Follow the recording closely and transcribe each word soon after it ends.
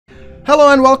Hello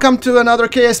and welcome to another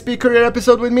KSP Career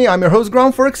episode with me. I'm your host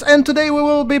GrunfWorks, and today we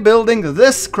will be building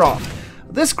this craft.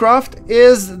 This craft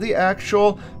is the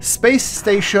actual space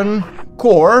station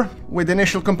core with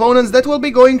initial components that will be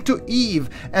going to Eve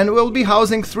and will be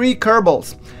housing 3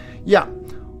 kerbals. Yeah,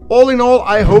 all in all,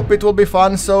 I hope it will be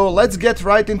fun, so let's get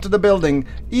right into the building.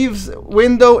 Eve's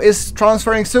window is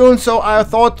transferring soon, so I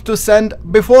thought to send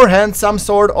beforehand some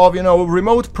sort of,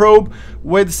 remote probe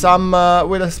with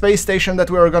with a space station that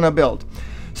we are gonna build.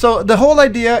 So the whole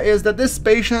idea is that this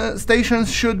station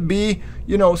should be,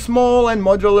 small and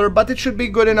modular, but it should be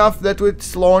good enough that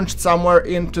it's launched somewhere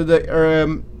into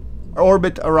the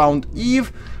orbit around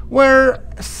Eve, where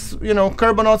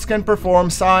Kerbonauts can perform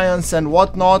science and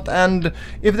whatnot, and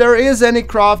if there is any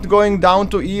craft going down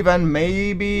to Eve and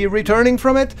maybe returning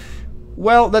from it,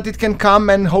 well, that it can come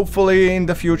and hopefully in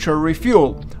the future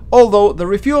refuel. Although the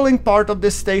refueling part of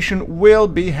this station will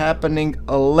be happening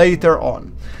later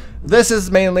on. This is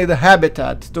mainly the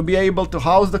habitat, to be able to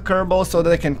house the kerbals so that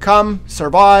they can come,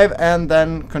 survive, and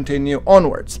then continue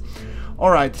onwards.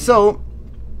 Alright, so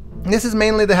this is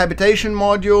mainly the habitation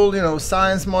module,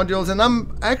 science modules, and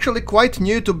I'm actually quite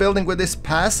new to building with this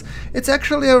pass. It's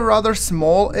actually a rather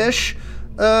small-ish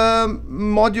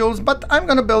modules, but I'm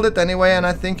gonna build it anyway, and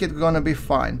I think it's gonna be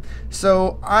fine.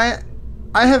 So I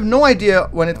have no idea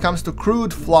when it comes to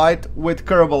crewed flight with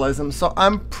kerbalism, so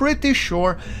I'm pretty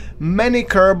sure many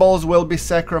kerbals will be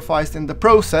sacrificed in the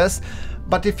process.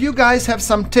 But if you guys have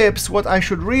some tips what I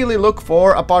should really look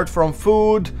for apart from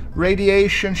food,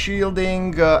 radiation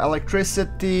shielding,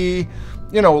 electricity,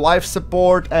 life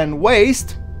support and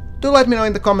waste, do let me know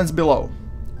in the comments below.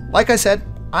 Like I said,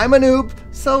 I'm a noob,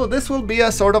 so this will be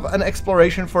a sort of an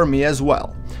exploration for me as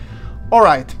well.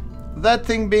 Alright, that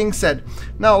thing being said,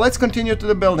 now let's continue to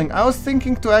the building. I was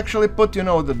thinking to actually put,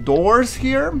 the doors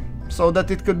here, so that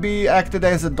it could be acted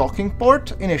as a docking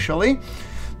port initially.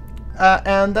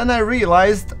 And then I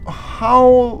realized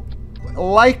how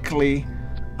likely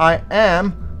I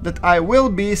am that I will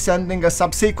be sending a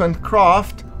subsequent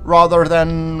craft rather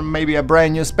than maybe a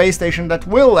brand new space station that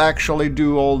will actually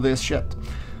do all this shit.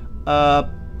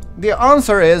 The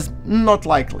answer is not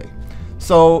likely.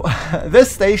 So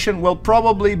this station will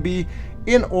probably be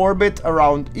in orbit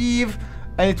around Eve,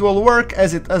 and it will work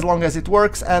as long as it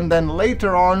works, and then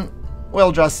later on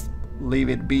we'll just leave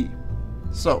it be.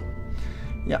 So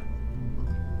yeah.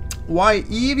 Why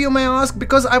Eve, you may ask?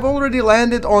 Because I've already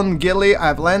landed on Gilly,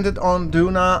 I've landed on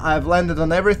Duna, I've landed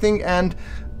on everything, and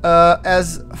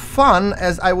as fun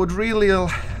as I would really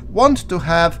want to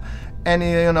have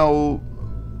any,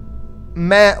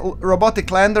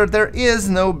 robotic lander, there is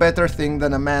no better thing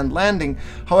than a manned landing.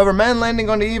 However, manned landing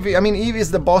on Eve, Eve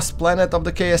is the boss planet of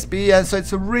the KSP, and so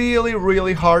it's really,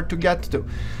 really hard to get to.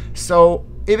 So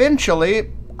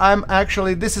eventually,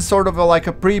 this is sort of like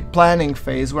a pre-planning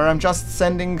phase where I'm just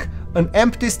sending an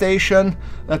empty station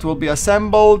that will be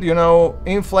assembled,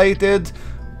 inflated,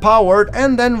 powered,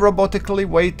 and then robotically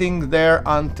waiting there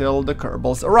until the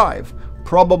kerbals arrive.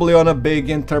 Probably on a big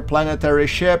interplanetary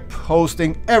ship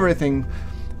hosting everything.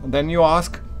 And then you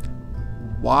ask,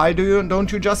 why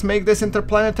don't you just make this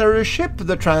interplanetary ship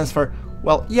the transfer?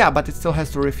 Well, yeah, but it still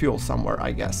has to refuel somewhere,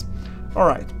 I guess.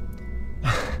 Alright.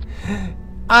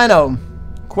 I know.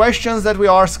 Questions that we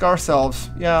ask ourselves,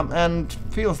 yeah, and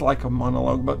feels like a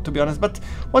monologue, but to be honest, but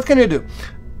what can you do?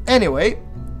 Anyway,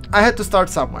 I had to start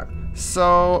somewhere,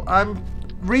 so I'm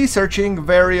researching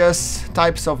various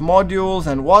types of modules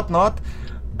and whatnot,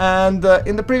 and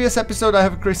in the previous episode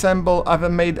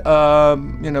I've made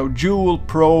a dual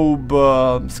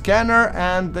probe scanner,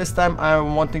 and this time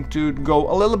I'm wanting to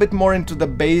go a little bit more into the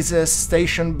bases,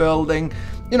 station building,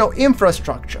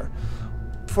 infrastructure.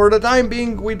 For the time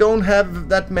being, we don't have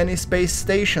that many space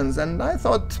stations, and I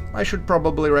thought I should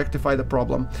probably rectify the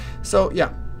problem. So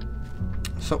yeah.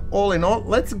 So all in all,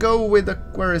 let's go with the...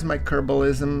 Where is my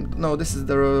kerbalism? No, this is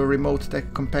the remote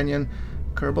tech companion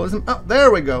kerbalism. Oh,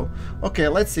 there we go. Okay,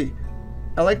 let's see.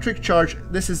 Electric charge.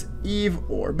 This is Eve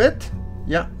orbit.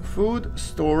 Yeah, food,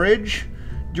 storage.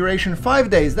 Duration 5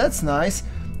 days. That's nice.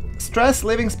 Stress,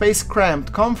 living space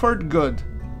cramped. Comfort, good.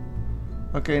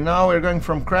 Okay, now we're going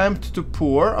from cramped to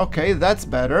poor. Okay, that's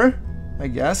better, I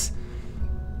guess.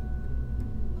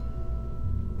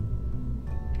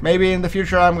 Maybe in the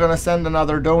future I'm gonna send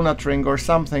another donut ring or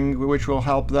something which will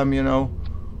help them,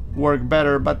 work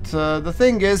better. But the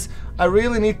thing is, I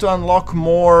really need to unlock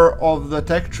more of the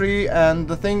tech tree, and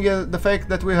the thing is, the fact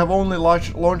that we have only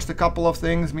launched a couple of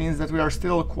things means that we are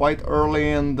still quite early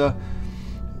in the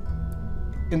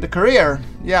career.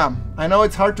 Yeah, I know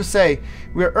it's hard to say.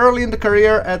 We're early in the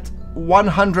career at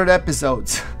 100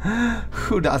 episodes.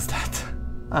 Who does that?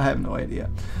 I have no idea.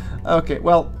 Okay,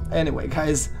 well, anyway,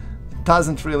 guys, it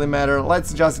doesn't really matter.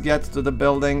 Let's just get to the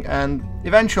building, and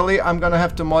eventually I'm gonna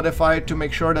have to modify it to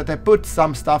make sure that I put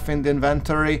some stuff in the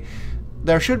inventory.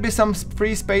 There should be some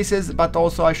free spaces, but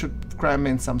also I should cram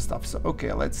in some stuff. So,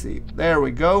 okay, let's see. There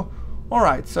we go.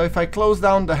 Alright, so if I close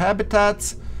down the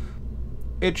habitats,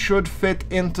 it should fit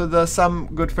into some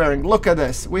good fairing. Look at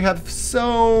this. We have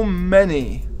so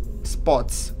many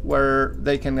spots where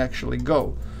they can actually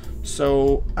go.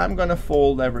 So I'm gonna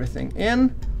fold everything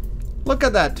in. Look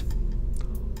at that.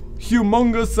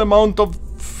 Humongous amount of,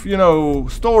 you know,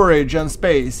 storage and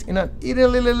space in a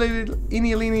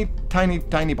itty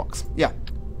tiny box. Yeah,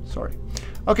 sorry.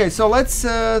 Okay, so let's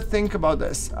think about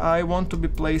this. I want to be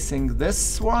placing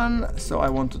this one, so I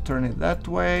want to turn it that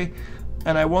way.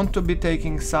 And I want to be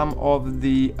taking some of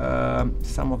the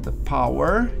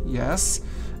power, yes,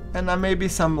 and maybe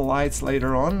some lights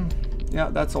later on. Yeah,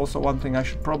 that's also one thing I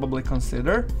should probably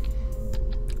consider.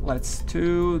 Let's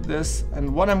do this,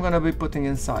 and what I'm gonna be putting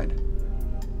inside.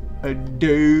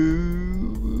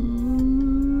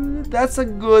 That's a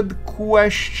good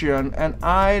question, and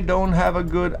I don't have a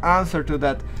good answer to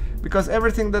that, because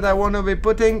everything that I want to be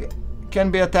putting can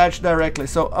be attached directly.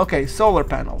 So, okay, solar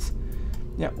panels.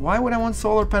 Yeah, why would I want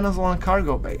solar panels on a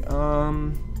cargo bay?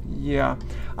 Yeah,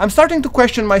 I'm starting to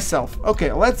question myself.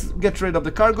 Okay, let's get rid of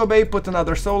the cargo bay, put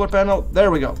another solar panel. There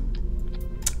we go.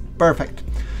 Perfect.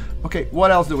 Okay,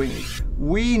 what else do we need?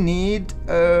 We need,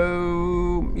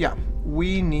 yeah,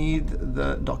 we need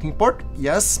the docking port,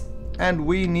 yes. And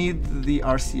we need the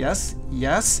RCS,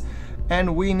 yes.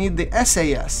 And we need the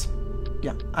SAS.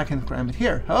 Yeah, I can cram it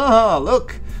here. Oh,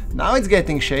 look, now it's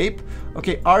getting shape.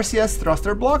 Okay, RCS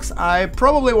thruster blocks. I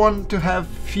probably want to have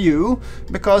few,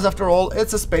 because after all,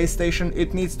 it's a space station.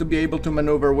 It needs to be able to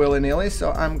maneuver willy-nilly,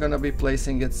 so I'm gonna be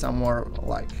placing it somewhere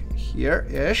like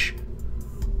here-ish.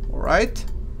 Alright.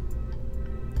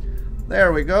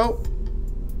 There we go.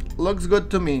 Looks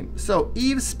good to me. So,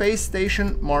 Eve Space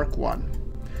Station Mark 1.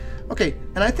 Okay,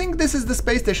 and I think this is the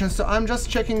space station, so I'm just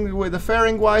checking with the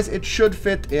fairing wise, it should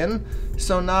fit in.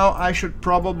 So now I should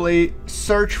probably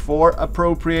search for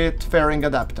appropriate fairing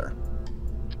adapter.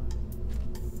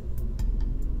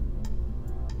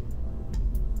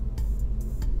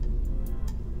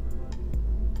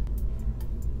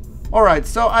 Alright,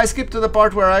 so I skipped to the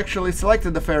part where I actually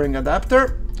selected the fairing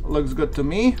adapter. Looks good to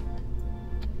me.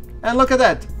 And look at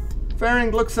that.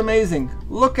 Fairing looks amazing.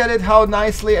 Look at it, how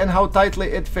nicely and how tightly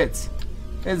it fits.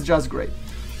 It's just great.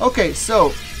 Okay,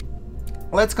 so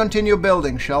let's continue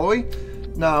building, shall we?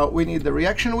 Now we need the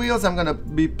reaction wheels. I'm gonna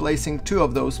be placing 2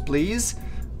 of those, please.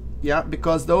 Yeah,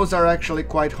 because those are actually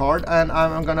quite hard. And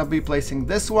I'm gonna be placing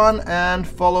this one and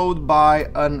followed by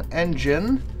an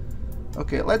engine.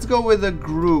 Okay, let's go with the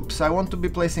groups. I want to be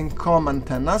placing comm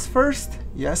antennas first.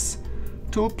 Yes,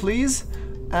 2 please.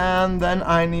 And then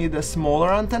I need a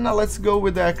smaller antenna. Let's go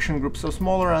with the action group. So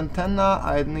smaller antenna,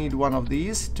 I need one of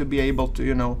these to be able to,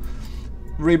 you know,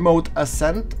 remote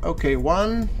ascent. Okay,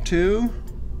 1, 2.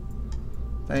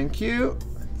 Thank you.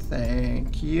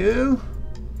 Thank you.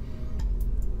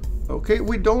 Okay,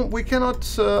 we cannot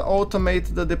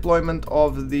automate the deployment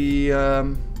of the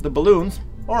balloons.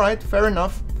 All right, fair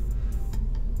enough.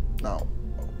 Now,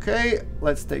 okay,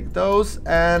 let's take those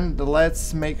and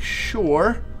let's make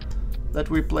sure that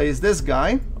we place this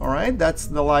guy. All right, that's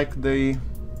the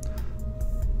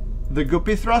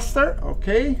guppy thruster.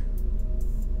 Okay,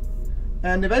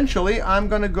 and eventually I'm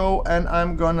gonna go and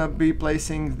I'm gonna be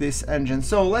placing this engine.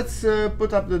 So let's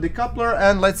put up the decoupler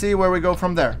and let's see where we go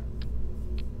from there.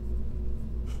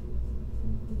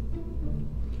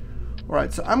 All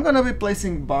right, so I'm gonna be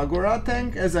placing Bagora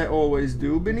tank as I always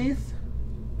do beneath,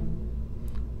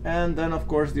 and then of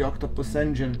course the octopus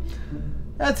engine.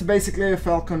 That's basically a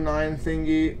Falcon 9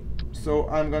 thingy, so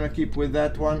I'm gonna keep with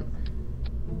that one.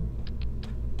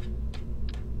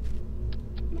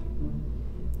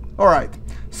 Alright,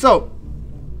 so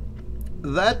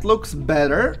that looks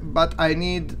better, but I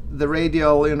need the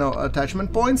radial, you know,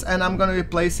 attachment points, and I'm gonna be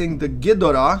placing the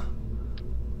Ghidorah.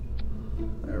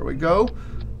 There we go.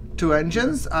 2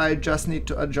 engines. I just need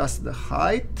to adjust the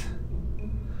height.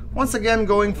 Once again,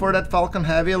 going for that Falcon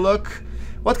Heavy look.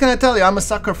 What can I tell you? I'm a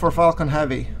sucker for Falcon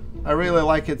Heavy. I really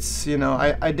like its, you know,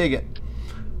 I dig it.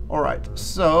 Alright,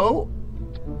 so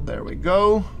there we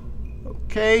go.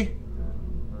 Okay,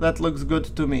 that looks good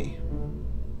to me.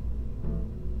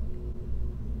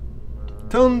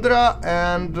 Tundra,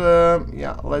 and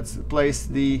yeah, let's place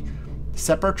the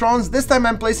Separatrons. This time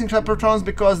I'm placing Separatrons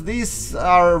because these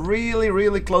are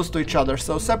really close to each other.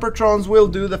 So Separatrons will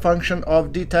do the function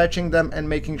of detaching them and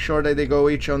making sure that they go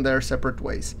each on their separate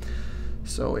ways.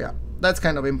 So yeah, that's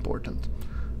kind of important.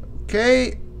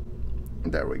 Okay,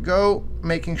 There we go.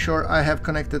 Making sure I have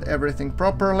connected everything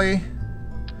properly.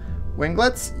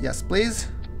 Winglets, yes please.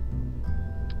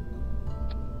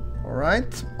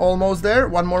 Alright, almost there.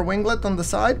 One more winglet on the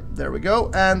side. There we go.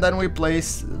 And then we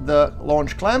place the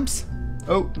launch clamps.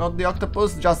 Oh, not the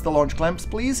octopus, just the launch clamps,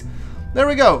 please. There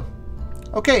we go.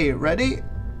 Okay, ready?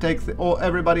 Take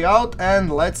everybody out and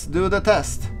let's do the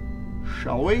test.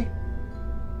 Shall we?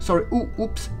 Sorry,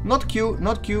 oops. Not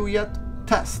Q yet.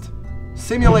 Test.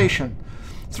 Simulation.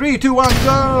 3, 2, 1,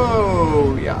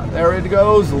 go! Yeah, there it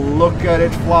goes. Look at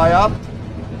it fly up.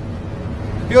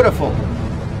 Beautiful.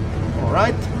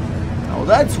 Alright. Now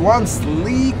that's one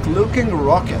sleek looking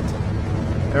rocket.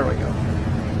 There we go.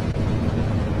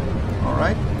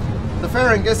 Alright. The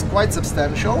fairing is quite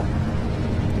substantial.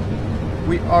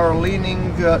 We are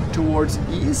leaning towards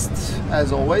east,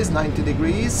 as always, 90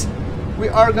 degrees. We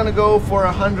are gonna go for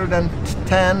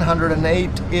 110,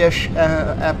 108-ish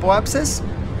apoapsis.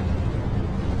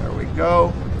 There we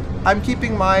go. I'm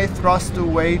keeping my thrust to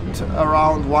weight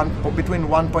around between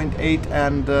 1.8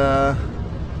 and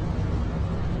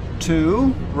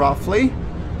 2, roughly,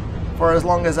 for as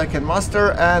long as I can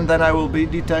muster, and then I will be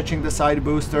detaching the side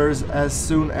boosters as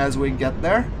soon as we get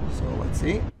there. So let's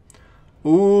see.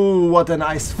 Ooh, what a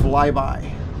nice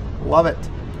flyby. Love it.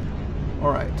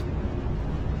 Alright.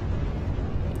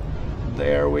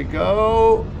 There we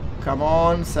go. Come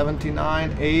on,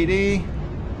 79, 80,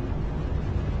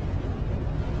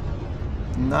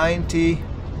 90,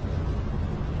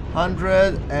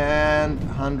 100, and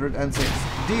 106.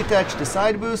 Detach the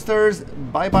side boosters.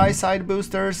 Bye-bye, side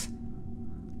boosters.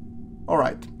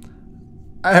 Alright.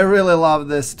 I really love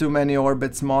this Too Many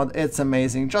Orbits mod. It's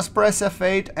amazing. Just press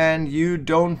F8 and you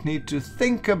don't need to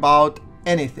think about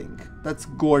anything. That's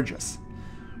gorgeous.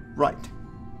 Right.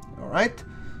 Alright.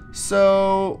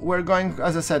 So we're going,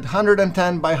 as I said,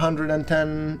 110 by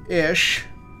 110-ish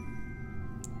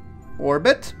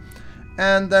orbit.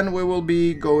 And then we will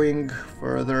be going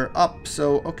further up.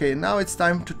 So, okay, now it's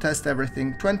time to test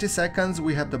everything. 20 seconds,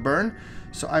 we have the burn.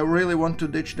 So I really want to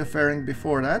ditch the fairing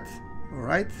before that.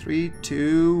 Alright, 3,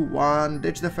 2, 1,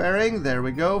 ditch the fairing. There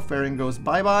we go. Fairing goes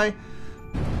bye-bye.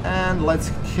 And let's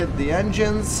hit the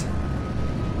engines.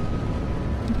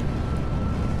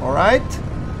 Alright.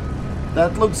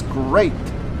 That looks great.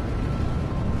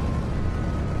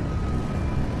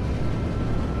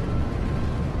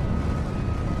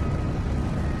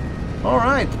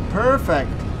 Alright, perfect.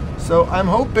 So I'm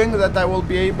hoping that I will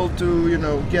be able to, you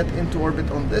know, get into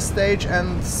orbit on this stage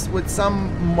and with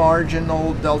some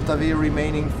marginal delta V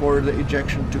remaining for the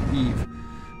ejection to Eve.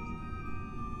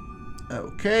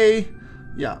 Okay,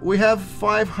 yeah, we have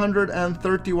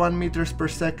 531 meters per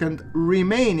second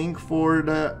remaining for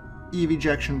the Eve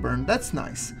ejection burn. That's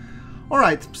nice.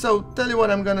 Alright, so tell you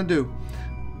what I'm gonna do.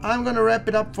 I'm gonna wrap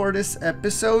it up for this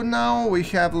episode now. We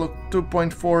have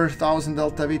 2.4 thousand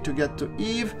delta V to get to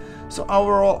Eve. So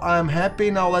overall I'm happy.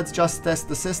 Now let's just test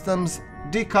the systems,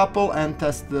 decouple and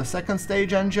test the second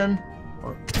stage engine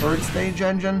or third stage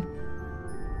engine.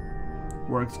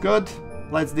 Works good.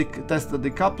 Let's test the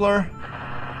decoupler.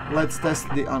 Let's test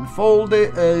the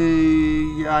unfolded.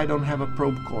 Yeah, I don't have a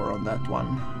probe core on that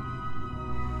one.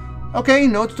 Okay,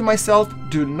 note to myself,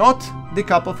 do not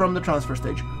decouple from the transfer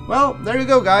stage. Well, there you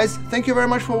go guys. Thank you very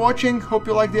much for watching. Hope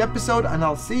you liked the episode and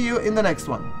I'll see you in the next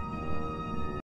one.